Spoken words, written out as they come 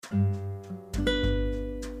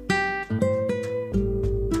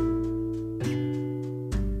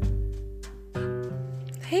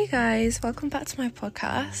guys, welcome back to my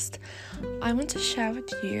podcast. I want to share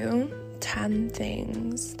with you 10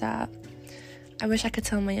 things that I wish I could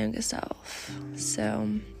tell my younger self. So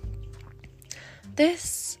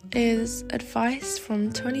this is advice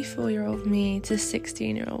from 24-year-old me to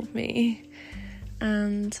 16-year-old me,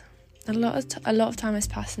 and a lot of time has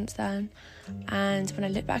passed since then. And when I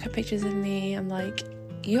look back at pictures of me, I'm like,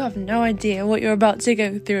 you have no idea what you're about to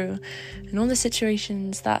go through, and all the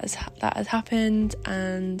situations that has happened,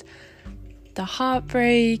 and the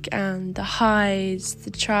heartbreak and the highs,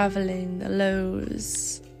 the traveling, the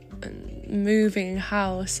lows, and moving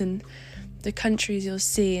house, and the countries you'll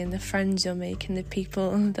see, and the friends you'll make, and the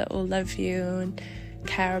people that will love you and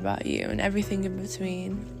care about you, and everything in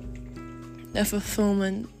between. The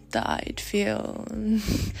fulfillment that I'd feel, and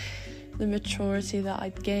the maturity that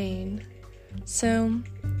I'd gain. So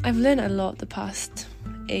I've learned a lot the past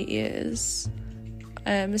 8 years.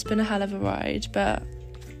 It's been a hell of a ride, but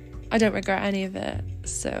I don't regret any of it.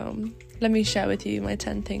 So let me share with you my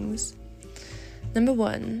 10 things. Number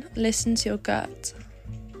 1, listen to your gut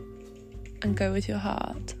and go with your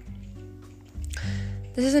heart.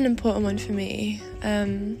 This is an important one for me.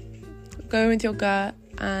 Going with your gut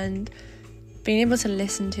and being able to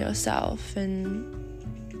listen to yourself, and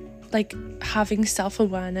like having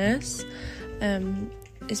self-awareness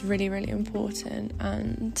is really, really important.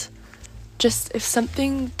 And just if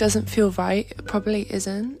something doesn't feel right, it probably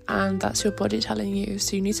isn't, and that's your body telling you,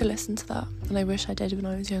 so you need to listen to that. And I wish I did when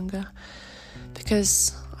I was younger,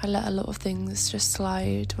 because I let a lot of things just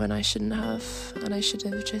slide when I shouldn't have, and I should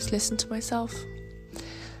have just listened to myself.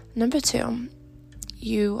 Number 2,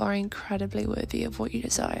 you are incredibly worthy of what you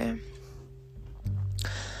desire.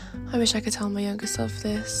 I wish I could tell my younger self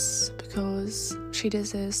this, because she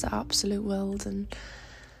deserves the absolute world, and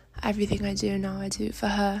everything I do now, I do it for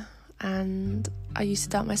her. And I used to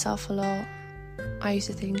doubt myself a lot. I used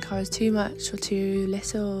to think I was too much or too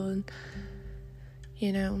little, and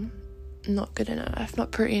not good enough,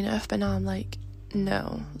 not pretty enough. But now I'm like,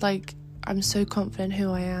 no, like I'm so confident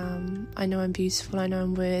who I am. I know I'm beautiful, I know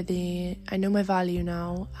I'm worthy, I know my value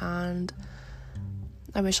now, and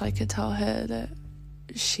I wish I could tell her that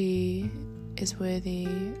she is worthy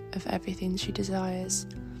of everything she desires.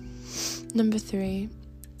 Number 3,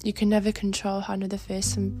 you can never control how another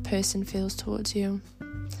person feels towards you.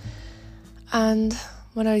 And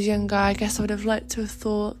when I was younger, I guess I would have liked to have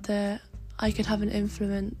thought that I could have an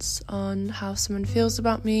influence on how someone feels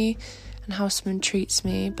about me and how someone treats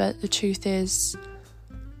me. But the truth is,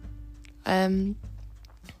 I'll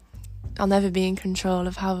never be in control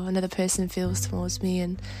of how another person feels towards me.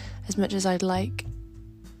 And as much as I'd like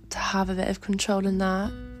to have a bit of control in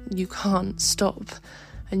that, you can't stop,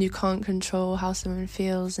 and you can't control how someone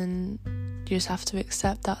feels, and you just have to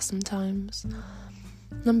accept that sometimes.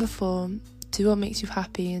 Number 4, do what makes you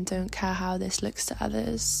happy and don't care how this looks to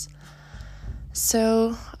others.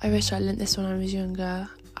 So I wish I learnt this when I was younger.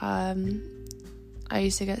 I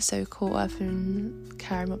used to get so caught up in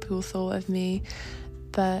caring what people thought of me,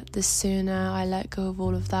 but the sooner I let go of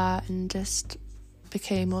all of that and just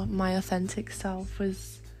became my authentic self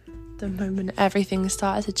was the moment everything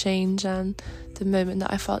started to change, and the moment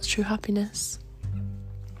that I felt true happiness.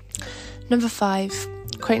 Number 5,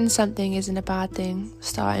 quitting something isn't a bad thing.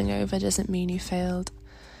 Starting over doesn't mean you failed.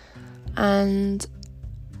 And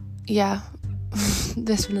yeah,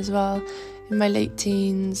 this one as well. In my late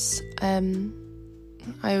teens, I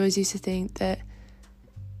always used to think that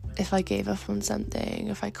if I gave up on something,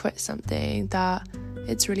 if I quit something, that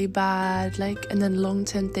it's really bad, and then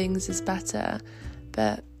long-term things is better.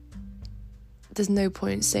 But there's no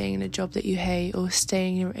point staying in a job that you hate or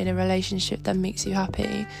staying in a relationship that makes you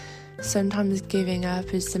happy. Sometimes giving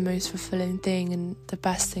up is the most fulfilling thing and the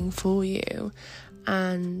best thing for you.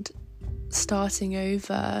 And starting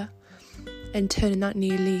over and turning that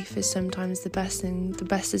new leaf is sometimes the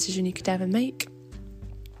best decision you could ever make.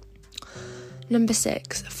 Number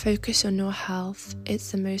 6, focus on your health.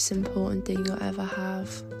 It's the most important thing you'll ever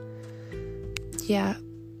have. Yeah,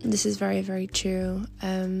 this is very, very true.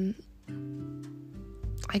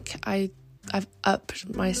 I've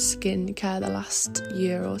upped my skincare the last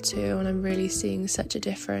year or 2, and I'm really seeing such a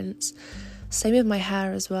difference. Same with my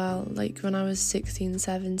hair as well. When I was 16,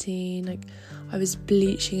 17, I was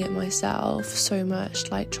bleaching it myself so much,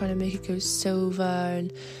 trying to make it go silver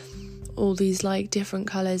and all these different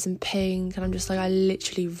colours and pink, and I'm just I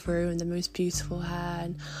literally ruined the most beautiful hair,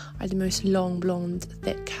 and I had the most long blonde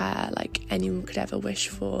thick hair anyone could ever wish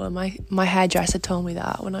for. My hairdresser told me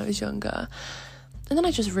that when I was younger, and then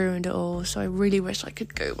I just ruined it all. So I really wish I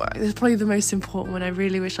could go back. This is probably the most important one. I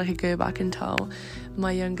really wish I could go back and tell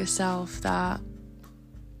my younger self that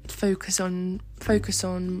focus on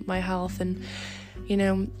my health, and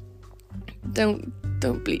don't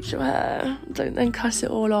bleach your hair, don't then cut it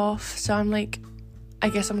all off. So I'm like, I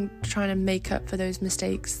guess I'm trying to make up for those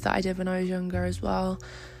mistakes that I did when I was younger as well.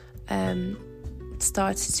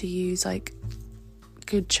 Started to use like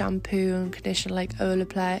good shampoo and conditioner like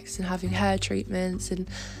Olaplex, and having hair treatments, and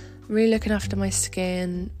really looking after my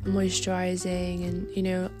skin, moisturising,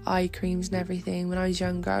 and eye creams and everything. When I was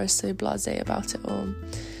younger, I was so blasé about it all.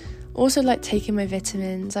 Also, like taking my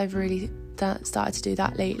vitamins, I've really started to do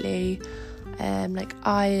that lately. Like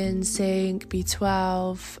iron, zinc,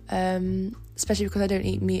 B12, especially because I don't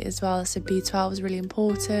eat meat as well, so B12 is really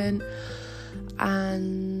important.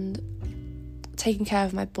 And taking care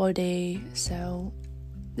of my body. So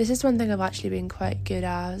this is one thing I've actually been quite good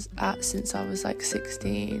at since I was like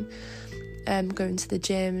 16, going to the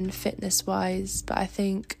gym and fitness wise. But I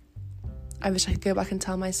think I wish I could go back and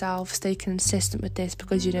tell myself, stay consistent with this,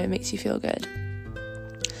 because it makes you feel good.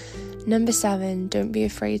 Number 7, don't be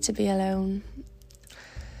afraid to be alone.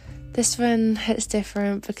 This one hits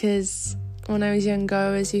different because when I was younger, I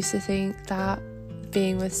always used to think that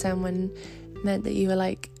being with someone meant that you were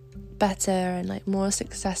like better and like more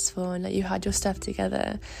successful and that you had your stuff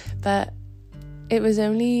together. But it was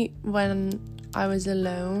only when I was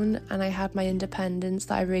alone and I had my independence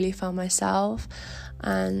that I really found myself,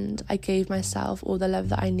 and I gave myself all the love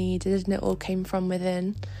that I needed, and it all came from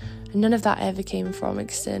within. And none of that ever came from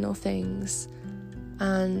external things.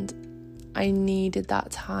 And I needed that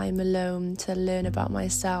time alone to learn about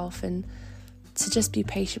myself and to just be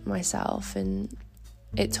patient with myself, and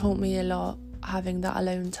it taught me a lot having that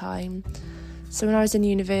alone time. So when I was in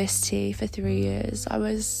university for 3 years, I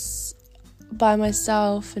was by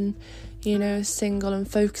myself and single and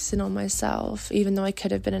focusing on myself, even though I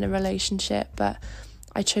could have been in a relationship, but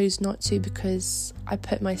I chose not to because I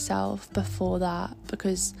put myself before that,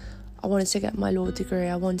 because I wanted to get my law degree,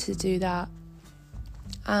 I wanted to do that.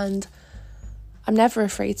 And I'm never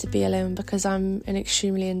afraid to be alone because I'm an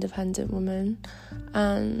extremely independent woman,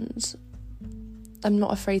 and I'm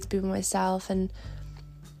not afraid to be with myself. And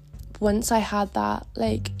once I had that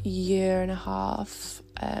like year and a half,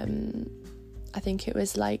 I think it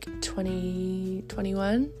was like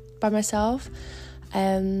 2021 by myself,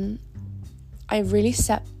 I really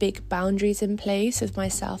set big boundaries in place with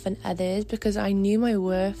myself and others, because I knew my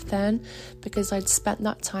worth then, because I'd spent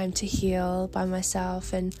that time to heal by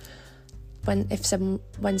myself. And when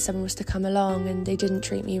someone was to come along and they didn't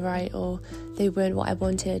treat me right, or they weren't what I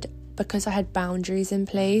wanted, because I had boundaries in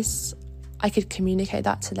place, I could communicate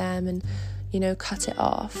that to them and cut it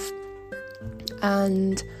off.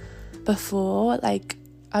 And before, like,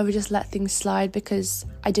 I would just let things slide because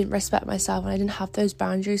I didn't respect myself and I didn't have those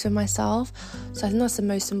boundaries with myself. So I think that's the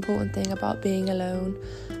most important thing about being alone,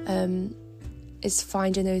 is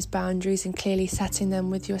finding those boundaries and clearly setting them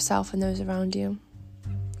with yourself and those around you.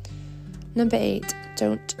 Number 8,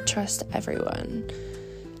 don't trust everyone.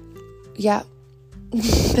 Yeah,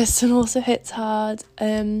 this one also hits hard.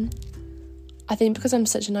 I think because I'm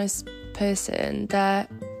such a nice person that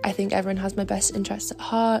I think everyone has my best interests at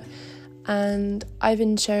heart, and I've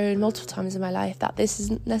been shown multiple times in my life that this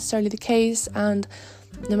isn't necessarily the case. And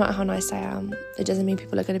no matter how nice I am, it doesn't mean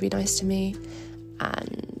people are going to be nice to me.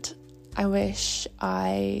 And I wish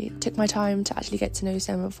I took my time to actually get to know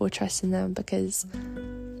someone before trusting them, because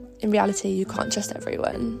in reality you can't trust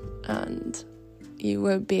everyone and you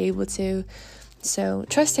won't be able to. So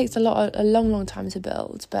trust takes a long time to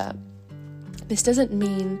build, but this doesn't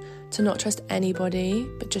mean to not trust anybody,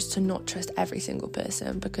 but just to not trust every single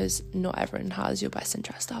person, because not everyone has your best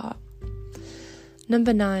interest at heart.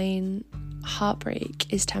 Number 9, heartbreak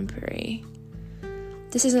is temporary.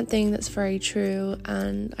 This is something that's very true,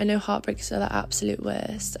 and I know heartbreaks are the absolute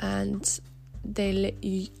worst, and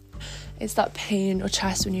it's that pain in your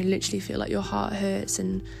chest when you literally feel like your heart hurts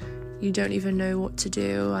and you don't even know what to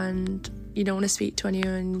do, and you don't want to speak to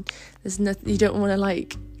anyone. You don't want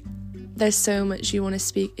to there's so much you want to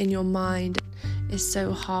speak in your mind. It's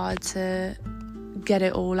so hard to get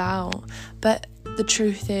it all out. But the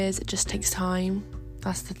truth is, it just takes time.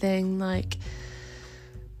 That's the thing.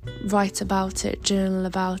 Write about it, journal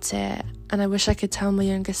about it. And I wish I could tell my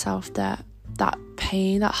younger self that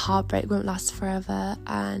pain, that heartbreak won't last forever.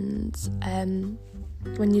 And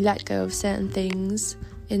when you let go of certain things,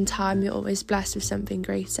 in time you're always blessed with something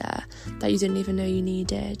greater that you didn't even know you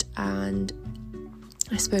needed. And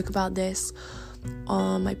I spoke about this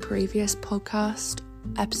on my previous podcast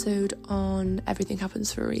episode on Everything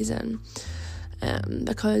Happens for a Reason,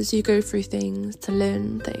 because you go through things to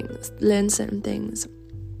learn certain things,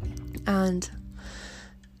 and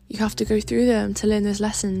you have to go through them to learn those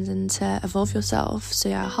lessons and to evolve yourself. So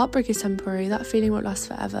yeah, heartbreak is temporary. That feeling won't last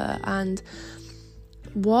forever. And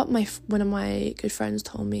what one of my good friends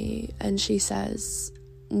told me, and she says,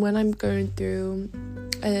 when I'm going through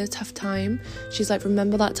a tough time, she's like,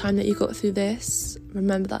 remember that time that you got through this,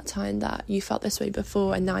 remember that time that you felt this way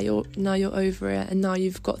before, and now you're over it, and now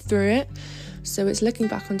you've got through it. So it's looking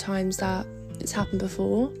back on times that it's happened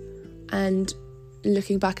before and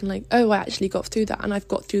looking back and like, oh, I actually got through that, and I've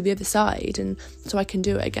got through the other side, and so I can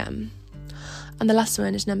do it again. And the last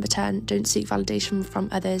one is number 10, don't seek validation from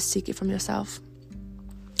others, seek it from yourself.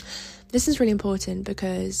 This is really important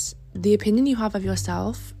because the opinion you have of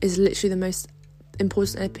yourself is literally the most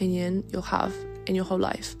important opinion you'll have in your whole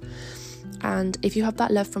life. And if you have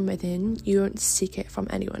that love from within, you won't seek it from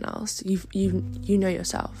anyone else. You know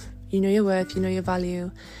yourself, you know your worth, you know your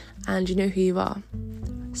value, and you know who you are.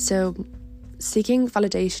 So seeking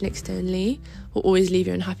validation externally will always leave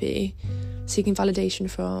you unhappy. Seeking validation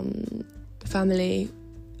from family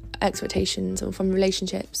expectations or from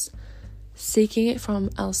relationships, seeking it from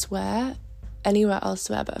elsewhere, anywhere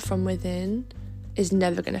elsewhere but from within, is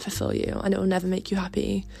never going to fulfill you, and it will never make you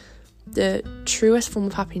happy. The truest form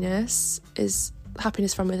of happiness is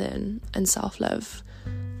happiness from within and self-love.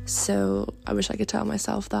 So I wish I could tell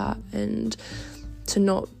myself that, and to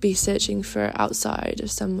not be searching for it outside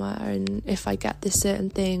of somewhere, and if I get this certain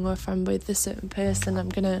thing or if I'm with this certain person, I'm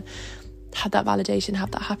going to have that validation,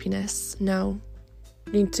 have that happiness. No.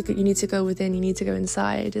 You need to go within, you need to go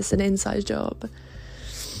inside. It's an inside job.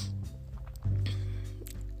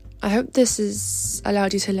 I hope this has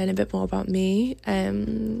allowed you to learn a bit more about me.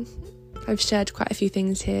 I've shared quite a few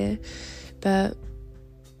things here, but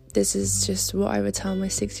this is just what I would tell my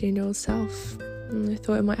 16-year-old self. And I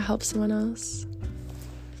thought it might help someone else.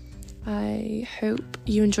 I hope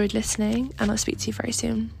you enjoyed listening, and I'll speak to you very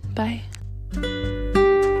soon. Bye.